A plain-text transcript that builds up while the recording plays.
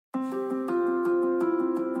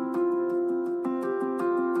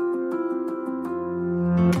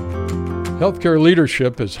Healthcare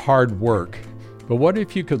leadership is hard work, but what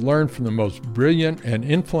if you could learn from the most brilliant and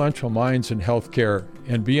influential minds in healthcare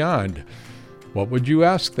and beyond? What would you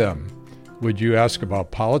ask them? Would you ask about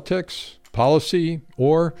politics, policy,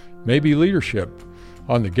 or maybe leadership?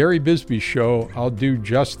 On the Gary Bisbee Show, I'll do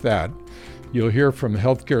just that. You'll hear from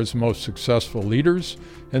healthcare's most successful leaders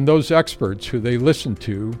and those experts who they listen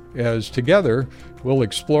to, as together we'll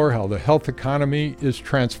explore how the health economy is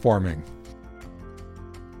transforming.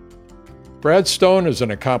 Brad Stone is an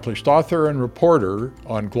accomplished author and reporter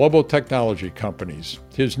on global technology companies.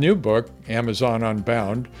 His new book, Amazon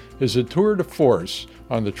Unbound, is a tour de force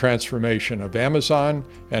on the transformation of Amazon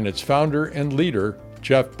and its founder and leader,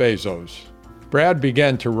 Jeff Bezos. Brad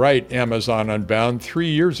began to write Amazon Unbound 3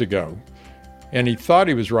 years ago, and he thought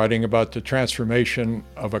he was writing about the transformation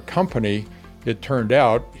of a company. It turned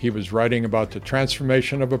out he was writing about the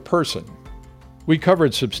transformation of a person. We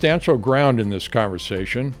covered substantial ground in this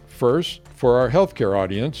conversation. First, for our healthcare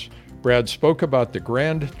audience, Brad spoke about the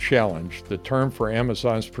grand challenge, the term for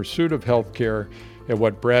Amazon's pursuit of healthcare, and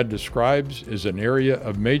what Brad describes as an area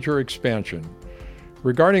of major expansion.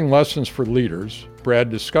 Regarding lessons for leaders, Brad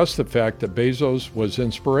discussed the fact that Bezos was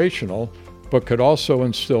inspirational, but could also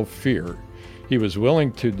instill fear. He was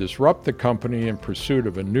willing to disrupt the company in pursuit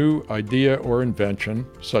of a new idea or invention,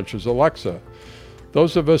 such as Alexa.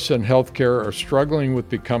 Those of us in healthcare are struggling with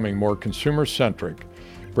becoming more consumer-centric.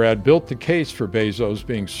 Brad built the case for Bezos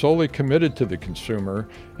being solely committed to the consumer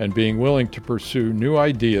and being willing to pursue new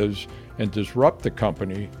ideas and disrupt the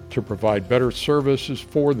company to provide better services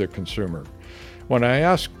for the consumer. When I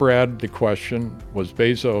asked Brad the question, was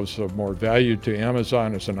Bezos of more value to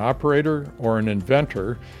Amazon as an operator or an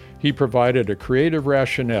inventor, he provided a creative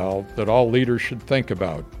rationale that all leaders should think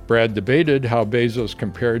about. Brad debated how Bezos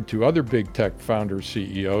compared to other big tech founder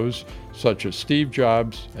CEOs, such as Steve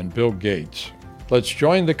Jobs and Bill Gates. Let's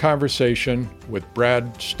join the conversation with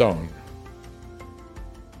Brad Stone.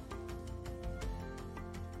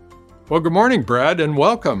 Well, good morning, Brad, and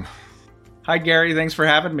welcome. Hi, Gary. Thanks for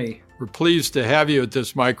having me. We're pleased to have you at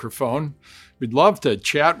this microphone. We'd love to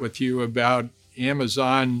chat with you about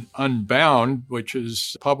Amazon Unbound, which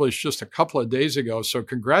is published just a couple of days ago. So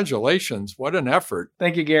congratulations. What an effort.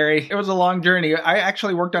 Thank you, Gary. It was a long journey. I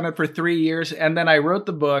actually worked on it for 3 years, and then I wrote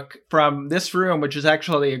the book from this room, which is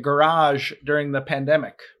actually a garage during the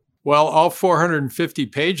pandemic. Well, all 450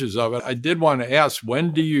 pages of it. I did want to ask,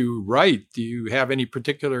 when do you write? Do you have any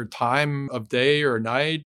particular time of day or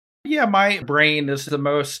night? Yeah, my brain is the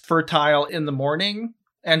most fertile in the morning.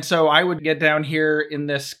 And so I would get down here in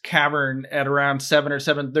this cavern at around 7 or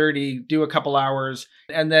 7:30, do a couple hours,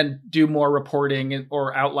 and then do more reporting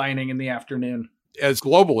or outlining in the afternoon. As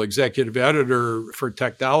global executive editor for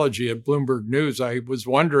technology at Bloomberg News, I was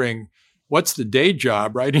wondering, what's the day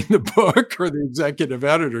job, writing the book or the executive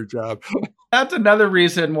editor job? That's another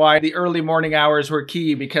reason why the early morning hours were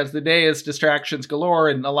key, because the day is distractions galore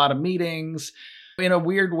and a lot of meetings. In a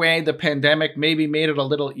weird way, the pandemic maybe made it a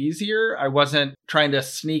little easier. I wasn't trying to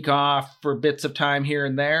sneak off for bits of time here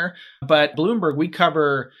and there. But Bloomberg, we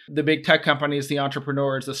cover the big tech companies, the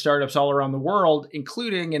entrepreneurs, the startups all around the world,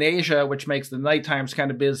 including in Asia, which makes the night times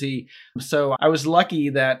kind of busy. So I was lucky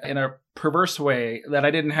that in a perverse way that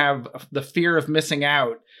I didn't have the fear of missing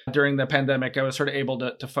out during the pandemic. I was sort of able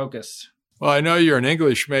to focus. Well, I know you're an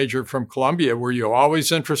English major from Columbia. Were you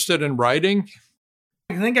always interested in writing?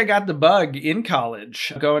 I think I got the bug in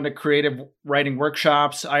college, going to creative writing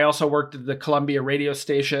workshops. I also worked at the Columbia radio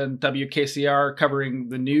station, WKCR, covering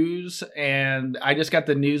the news. And I just got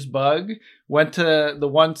the news bug, went to the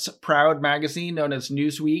once proud magazine known as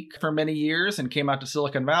Newsweek for many years and came out to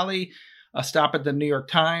Silicon Valley, a stop at the New York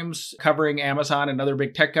Times, covering Amazon and other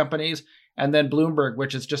big tech companies. And then Bloomberg,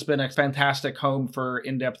 which has just been a fantastic home for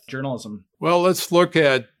in-depth journalism. Well, let's look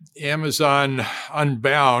at Amazon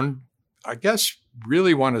Unbound. I guess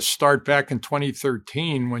really want to start back in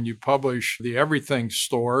 2013 when you published The Everything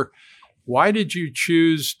Store. Why did you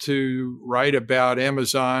choose to write about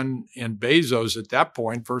Amazon and Bezos at that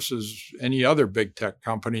point versus any other big tech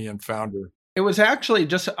company and founder? It was actually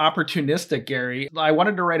just opportunistic, Gary. I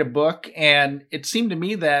wanted to write a book, and it seemed to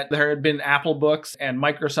me that there had been Apple books and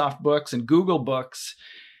Microsoft books and Google books,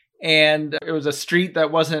 and it was a street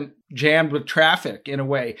that wasn't jammed with traffic in a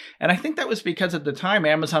way. And I think that was because at the time,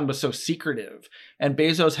 Amazon was so secretive, and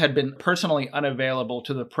Bezos had been personally unavailable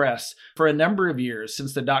to the press for a number of years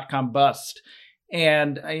since the dot-com bust.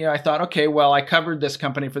 And I thought, okay, well, I covered this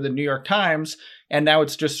company for the New York Times, and now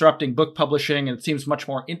it's disrupting book publishing, and it seems much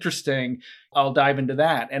more interesting. I'll dive into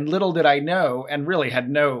that. And little did I know, and really had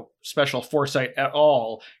no special foresight at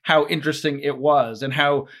all, how interesting it was and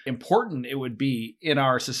how important it would be in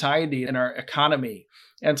our society and our economy.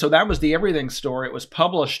 And so that was the Everything Store. It was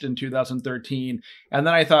published in 2013. And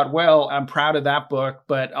then I thought, well, I'm proud of that book,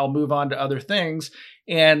 but I'll move on to other things.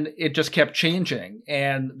 And it just kept changing.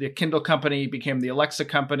 And the Kindle company became the Alexa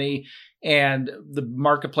company. And the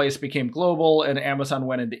marketplace became global, and Amazon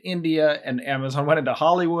went into India, and Amazon went into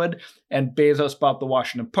Hollywood, and Bezos bought the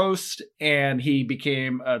Washington Post, and he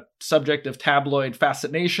became a subject of tabloid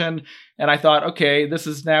fascination. And I thought, okay, this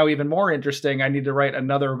is now even more interesting. I need to write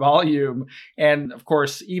another volume. And of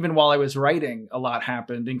course, even while I was writing, a lot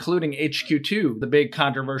happened, including HQ2, the big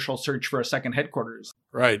controversial search for a second headquarters.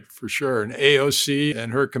 Right, for sure. And AOC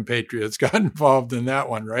and her compatriots got involved in that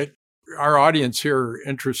one, right? Our audience here are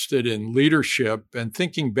interested in leadership, and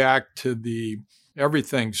thinking back to the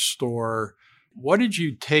Everything Store, what did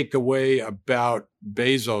you take away about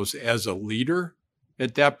Bezos as a leader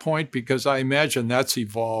at that point? Because I imagine that's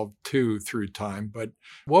evolved too through time. But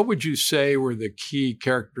what would you say were the key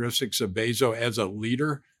characteristics of Bezos as a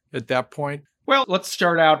leader at that point? Well, let's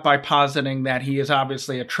start out by positing that he is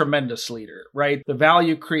obviously a tremendous leader, right? The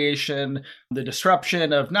value creation, the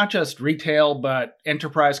disruption of not just retail, but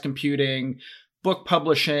enterprise computing, book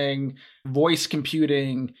publishing, voice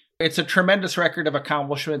computing. It's a tremendous record of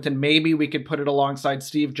accomplishment, and maybe we could put it alongside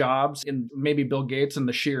Steve Jobs and maybe Bill Gates and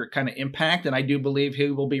the sheer kind of impact. And I do believe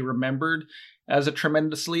he will be remembered as a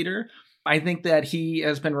tremendous leader. I think that he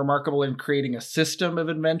has been remarkable in creating a system of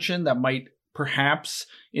invention that might perhaps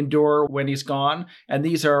endure when he's gone. And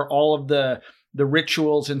these are all of the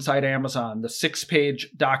rituals inside Amazon, the 6-page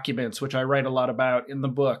documents, which I write a lot about in the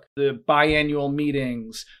book, the biannual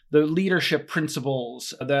meetings, the leadership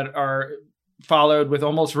principles that are followed with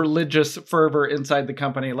almost religious fervor inside the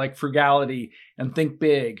company, like frugality and think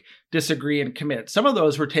big, disagree and commit. Some of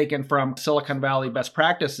those were taken from Silicon Valley best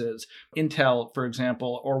practices, Intel, for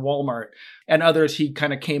example, or Walmart, and others he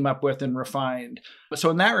kind of came up with and refined.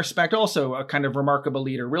 So in that respect, also a kind of remarkable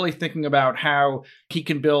leader, really thinking about how he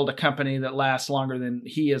can build a company that lasts longer than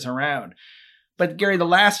he is around. But Gary, the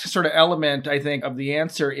last sort of element, I think, of the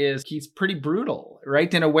answer is he's pretty brutal,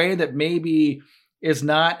 right? In a way that maybe is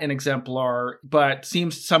not an exemplar, but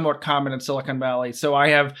seems somewhat common in Silicon Valley. So I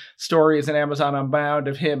have stories in Amazon Unbound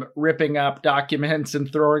of him ripping up documents and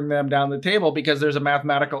throwing them down the table because there's a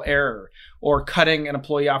mathematical error, or cutting an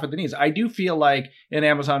employee off at the knees. I do feel like in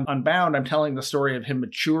Amazon Unbound, I'm telling the story of him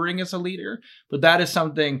maturing as a leader, but that is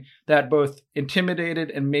something that both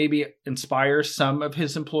intimidated and maybe inspires some of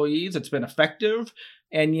his employees. It's been effective,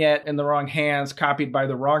 and yet in the wrong hands, copied by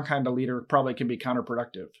the wrong kind of leader, probably can be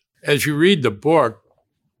counterproductive. As you read the book,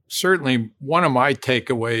 certainly one of my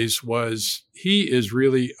takeaways was he is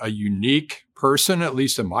really a unique person, at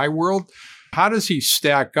least in my world. How does he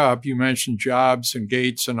stack up? You mentioned Jobs and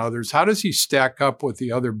Gates and others. How does he stack up with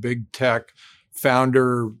the other big tech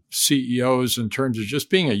founder CEOs in terms of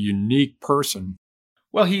just being a unique person?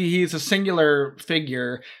 Well, he's a singular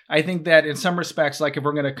figure. I think that in some respects, like if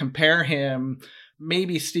we're going to compare him,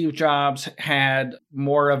 maybe Steve Jobs had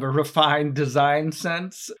more of a refined design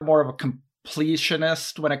sense, more of a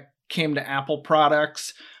completionist when it came to Apple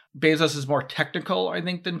products. Bezos is more technical, I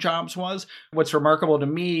think, than Jobs was. What's remarkable to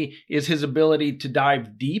me is his ability to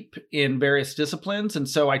dive deep in various disciplines. And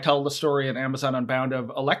so I tell the story in Amazon Unbound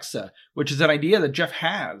of Alexa, which is an idea that Jeff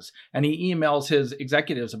has, and he emails his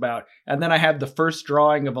executives about. And then I have the first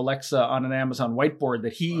drawing of Alexa on an Amazon whiteboard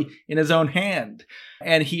that he, in his own hand.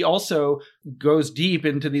 And he also goes deep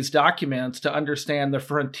into these documents to understand the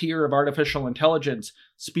frontier of artificial intelligence,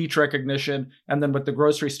 speech recognition, and then with the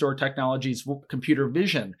grocery store technologies, computer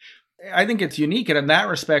vision. I think it's unique. And in that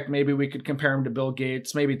respect, maybe we could compare him to Bill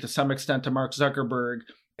Gates, maybe to some extent to Mark Zuckerberg.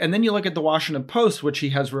 And then you look at the Washington Post, which he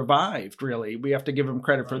has revived, really. We have to give him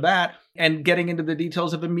credit for that. And getting into the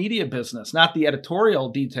details of the media business, not the editorial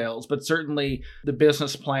details, but certainly the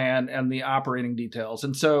business plan and the operating details.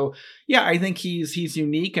 And so, yeah, I think he's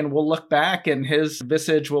unique, and we'll look back and his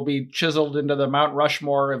visage will be chiseled into the Mount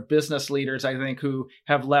Rushmore of business leaders, I think, who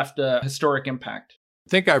have left a historic impact. I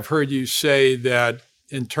think I've heard you say that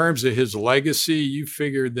in terms of his legacy, you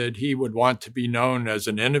figured that he would want to be known as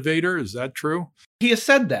an innovator. Is that true? He has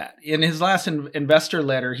said that. In his last investor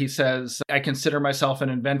letter, he says, I consider myself an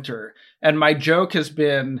inventor. And my joke has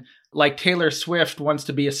been, like Taylor Swift wants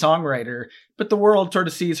to be a songwriter, but the world sort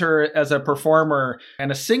of sees her as a performer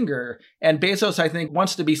and a singer. And Bezos, I think,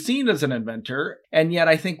 wants to be seen as an inventor. And yet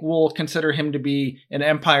I think we'll consider him to be an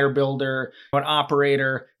empire builder, an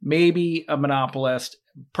operator, maybe a monopolist,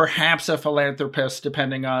 perhaps a philanthropist,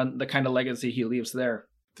 depending on the kind of legacy he leaves there.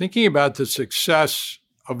 Thinking about the success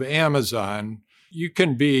of Amazon, you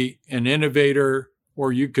can be an innovator,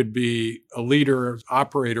 or you could be a leader,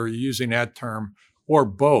 operator, using that term, or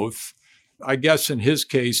both. I guess in his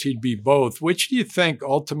case, he'd be both. Which do you think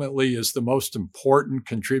ultimately is the most important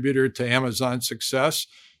contributor to Amazon's success,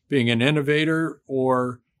 being an innovator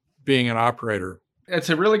or being an operator? It's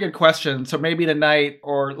a really good question. So maybe tonight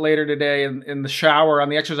or later today in the shower on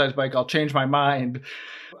the exercise bike, I'll change my mind.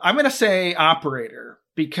 I'm going to say operator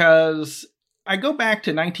because I go back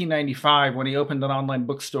to 1995 when he opened an online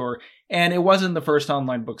bookstore, and it wasn't the first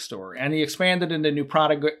online bookstore. And he expanded into new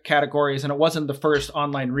product categories, and it wasn't the first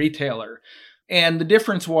online retailer. And the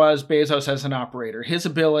difference was Bezos as an operator, his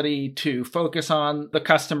ability to focus on the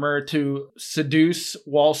customer, to seduce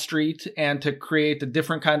Wall Street, and to create a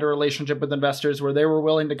different kind of relationship with investors where they were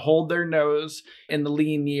willing to hold their nose in the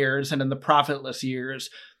lean years and in the profitless years.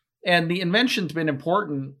 And the invention's been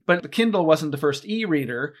important, but the Kindle wasn't the first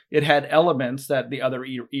e-reader. It had elements that the other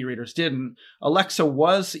e-readers didn't. Alexa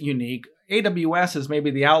was unique. AWS is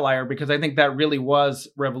maybe the outlier because I think that really was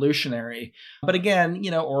revolutionary. But again,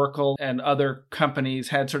 Oracle and other companies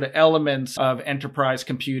had sort of elements of enterprise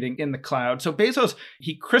computing in the cloud. So Bezos,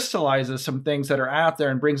 he crystallizes some things that are out there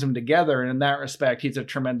and brings them together. And in that respect, he's a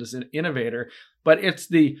tremendous innovator. But it's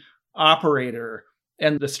the operator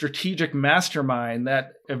and the strategic mastermind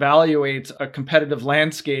that evaluates a competitive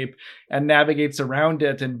landscape and navigates around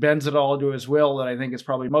it and bends it all to his will that I think is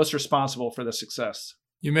probably most responsible for the success.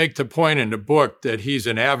 You make the point in the book that he's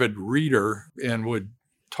an avid reader and would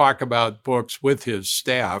talk about books with his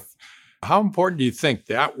staff. How important do you think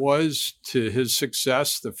that was to his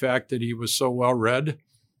success, the fact that he was so well read?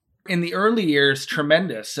 In the early years,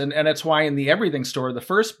 tremendous. And it's why in the Everything Store, the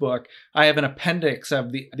first book, I have an appendix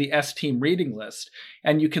of the S-Team reading list.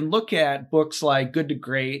 And you can look at books like Good to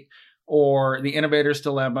Great or The Innovator's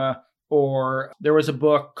Dilemma, or there was a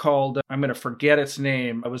book called, I'm going to forget its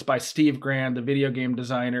name. It was by Steve Grand, the video game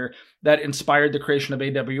designer, that inspired the creation of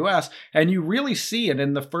AWS. And you really see it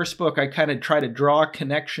in the first book. I kind of try to draw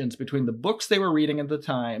connections between the books they were reading at the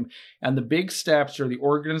time and the big steps or the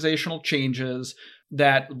organizational changes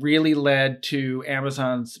that really led to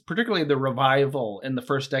Amazon's, particularly the revival in the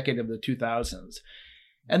first decade of the 2000s.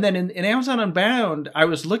 And then in Amazon Unbound, I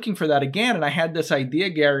was looking for that again, and I had this idea,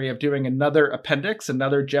 Gary, of doing another appendix,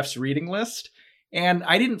 another Jeff's reading list, and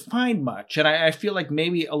I didn't find much. And I feel like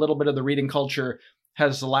maybe a little bit of the reading culture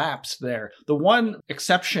has lapsed there. The one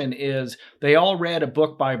exception is they all read a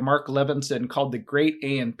book by Mark Levinson called The Great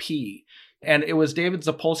A&P. And it was David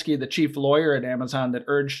Zapolsky, the chief lawyer at Amazon, that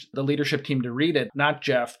urged the leadership team to read it, not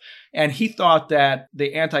Jeff. And he thought that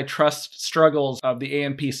the antitrust struggles of the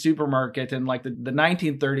A&P supermarket in like the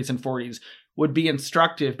 1930s and 40s would be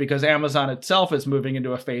instructive because Amazon itself is moving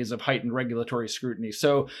into a phase of heightened regulatory scrutiny.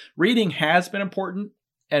 So reading has been important.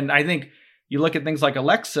 And I think you look at things like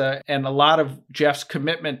Alexa, and a lot of Jeff's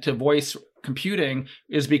commitment to voice computing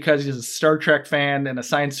is because he's a Star Trek fan and a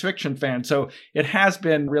science fiction fan. So it has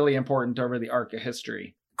been really important over the arc of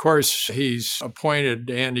history. Of course, he's appointed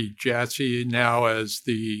Andy Jassy now as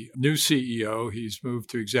the new CEO. He's moved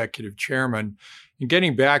to executive chairman. And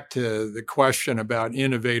getting back to the question about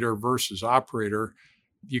innovator versus operator,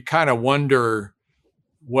 you kind of wonder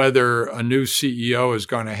whether a new CEO is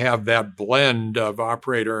going to have that blend of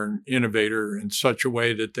operator and innovator in such a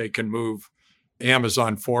way that they can move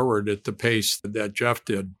Amazon forward at the pace that Jeff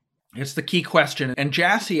did. It's the key question. And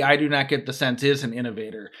Jassy, I do not get the sense, is an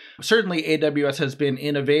innovator. Certainly AWS has been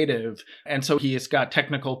innovative, and so he has got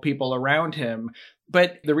technical people around him.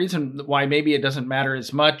 But the reason why maybe it doesn't matter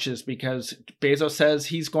as much is because Bezos says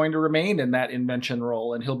he's going to remain in that invention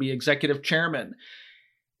role, and he'll be executive chairman.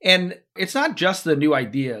 And it's not just the new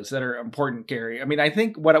ideas that are important, Gary. I mean, I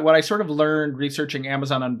think what I sort of learned researching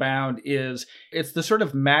Amazon Unbound is it's the sort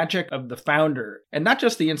of magic of the founder, and not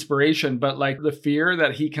just the inspiration, but like the fear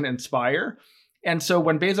that he can inspire. And so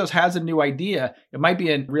when Bezos has a new idea, it might be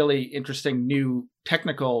a really interesting new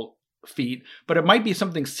technical feat, but it might be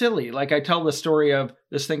something silly. Like I tell the story of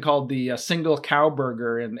this thing called the single cow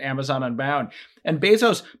burger in Amazon Unbound. And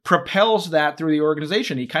Bezos propels that through the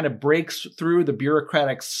organization. He kind of breaks through the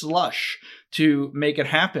bureaucratic slush to make it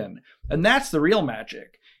happen. And that's the real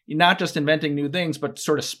magic. You're not just inventing new things, but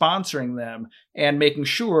sort of sponsoring them and making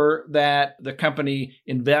sure that the company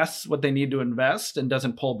invests what they need to invest and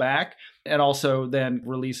doesn't pull back, and also then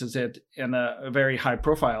releases it in a very high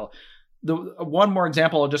profile. The one more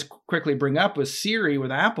example I'll just quickly bring up was Siri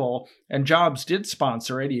with Apple, and Jobs did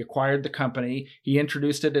sponsor it. He acquired the company. He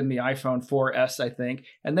introduced it in the iPhone 4S, I think,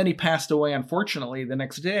 and then he passed away, unfortunately, the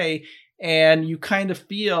next day. And you kind of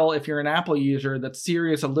feel, if you're an Apple user, that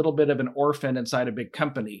Siri is a little bit of an orphan inside a big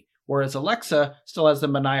company, whereas Alexa still has the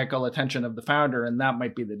maniacal attention of the founder, and that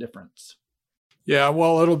might be the difference. Yeah,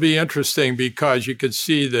 well, it'll be interesting because you could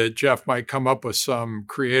see that Jeff might come up with some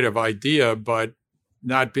creative idea, but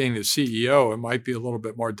not being the CEO, it might be a little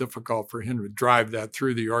bit more difficult for him to drive that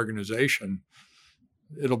through the organization.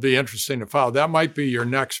 It'll be interesting to follow. That might be your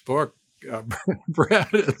next book,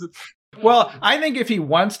 Brad. Well, I think if he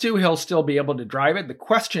wants to, he'll still be able to drive it. The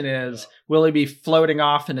question is, will he be floating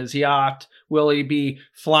off in his yacht? Will he be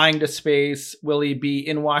flying to space? Will he be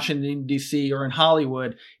in Washington, D.C. or in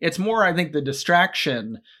Hollywood? It's more, I think, the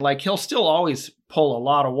distraction. Like, he'll still always pull a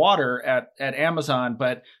lot of water at Amazon,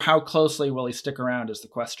 but how closely will he stick around is the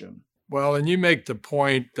question. Well, and you make the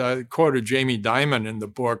point, quoted Jamie Dimon in the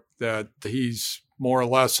book, that he's more or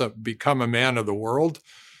less become a man of the world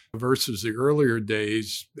versus the earlier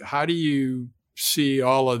days. How do you see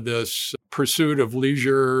all of this pursuit of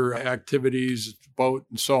leisure activities, boat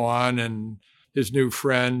and so on, and his new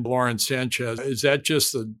friend, Lawrence Sanchez? Is that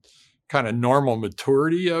just the kind of normal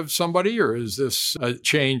maturity of somebody, or is this a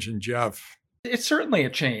change in Jeff? It's certainly a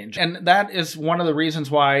change. And that is one of the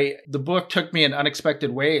reasons why the book took me in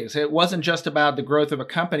unexpected ways. It wasn't just about the growth of a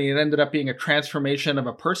company. It ended up being a transformation of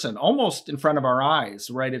a person almost in front of our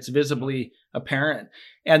eyes, right? It's visibly apparent.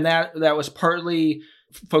 And that was partly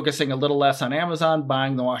focusing a little less on Amazon,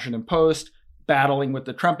 buying the Washington Post, battling with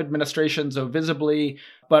the Trump administration so visibly,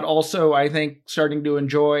 but also, I think, starting to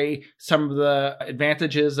enjoy some of the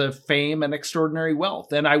advantages of fame and extraordinary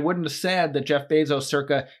wealth. And I wouldn't have said that Jeff Bezos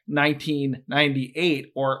circa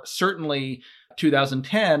 1998 or certainly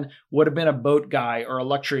 2010 would have been a boat guy or a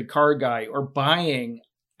luxury car guy or buying,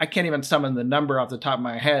 I can't even summon the number off the top of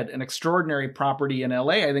my head, an extraordinary property in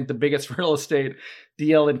LA, I think the biggest real estate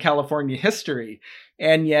deal in California history.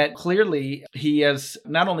 And yet, clearly, he has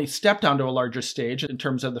not only stepped onto a larger stage in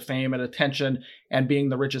terms of the fame and attention and being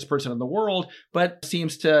the richest person in the world, but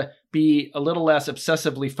seems to be a little less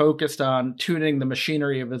obsessively focused on tuning the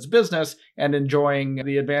machinery of his business and enjoying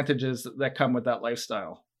the advantages that come with that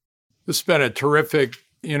lifestyle. This has been a terrific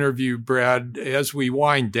interview, Brad. As we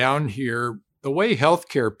wind down here, the way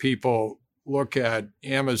healthcare people look at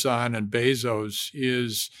Amazon and Bezos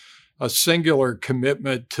is a singular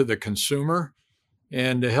commitment to the consumer.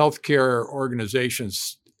 And the healthcare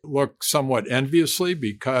organizations look somewhat enviously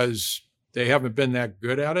because they haven't been that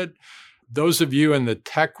good at it. Those of you in the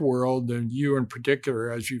tech world, and you in particular,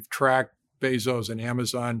 as you've tracked Bezos and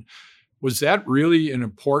Amazon, was that really an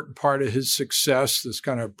important part of his success, this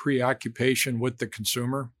kind of preoccupation with the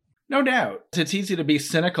consumer? No doubt. It's easy to be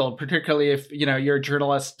cynical, particularly if you're a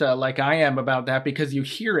journalist like I am about that, because you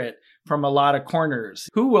hear it from a lot of corners.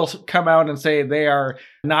 Who will come out and say they are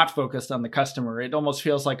not focused on the customer? It almost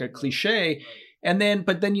feels like a cliche.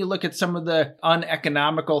 But then you look at some of the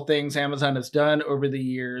uneconomical things Amazon has done over the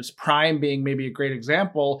years, Prime being maybe a great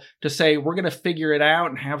example, to say we're going to figure it out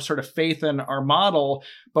and have sort of faith in our model,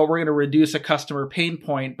 but we're going to reduce a customer pain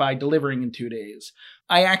point by delivering in 2 days.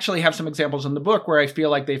 I actually have some examples in the book where I feel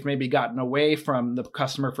like they've maybe gotten away from the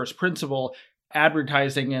customer first principle.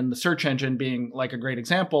 Advertising and the search engine being like a great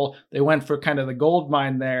example. They went for kind of the gold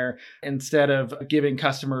mine there instead of giving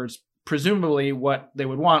customers presumably what they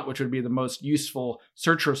would want, which would be the most useful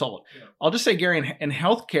search result. Yeah. I'll just say, Gary, in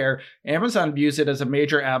healthcare, Amazon views it as a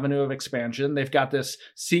major avenue of expansion. They've got this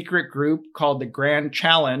secret group called the Grand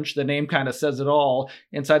Challenge. The name kind of says it all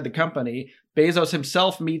inside the company. Bezos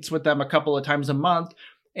himself meets with them a couple of times a month.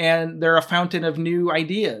 And they're a fountain of new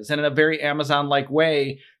ideas. And in a very Amazon-like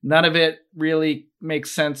way, none of it really makes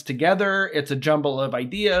sense together. It's a jumble of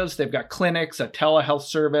ideas. They've got clinics, a telehealth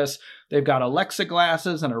service. They've got Alexa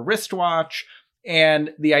glasses and a wristwatch.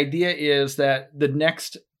 And the idea is that the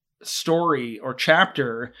next story or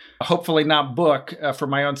chapter, hopefully not book for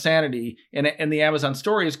my own sanity, in the Amazon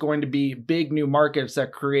story is going to be big new markets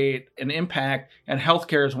that create an impact. And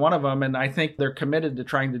healthcare is one of them. And I think they're committed to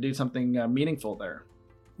trying to do something meaningful there.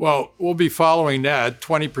 Well, we'll be following that,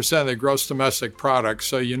 20% of the gross domestic product.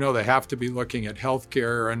 So, they have to be looking at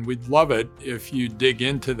healthcare. And we'd love it if you dig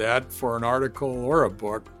into that for an article or a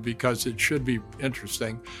book, because it should be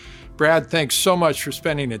interesting. Brad, thanks so much for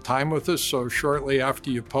spending the time with us so shortly after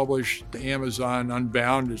you published Amazon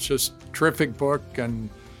Unbound. It's just a terrific book, and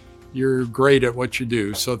you're great at what you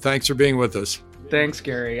do. So thanks for being with us. Thanks,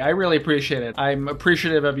 Gary. I really appreciate it. I'm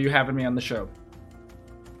appreciative of you having me on the show.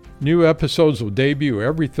 New episodes will debut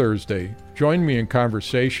every Thursday. Join me in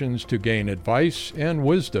conversations to gain advice and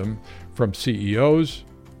wisdom from CEOs,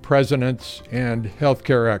 presidents, and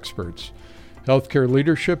healthcare experts. Healthcare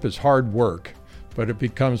leadership is hard work, but it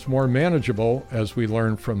becomes more manageable as we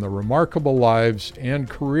learn from the remarkable lives and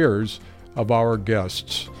careers of our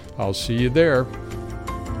guests. I'll see you there.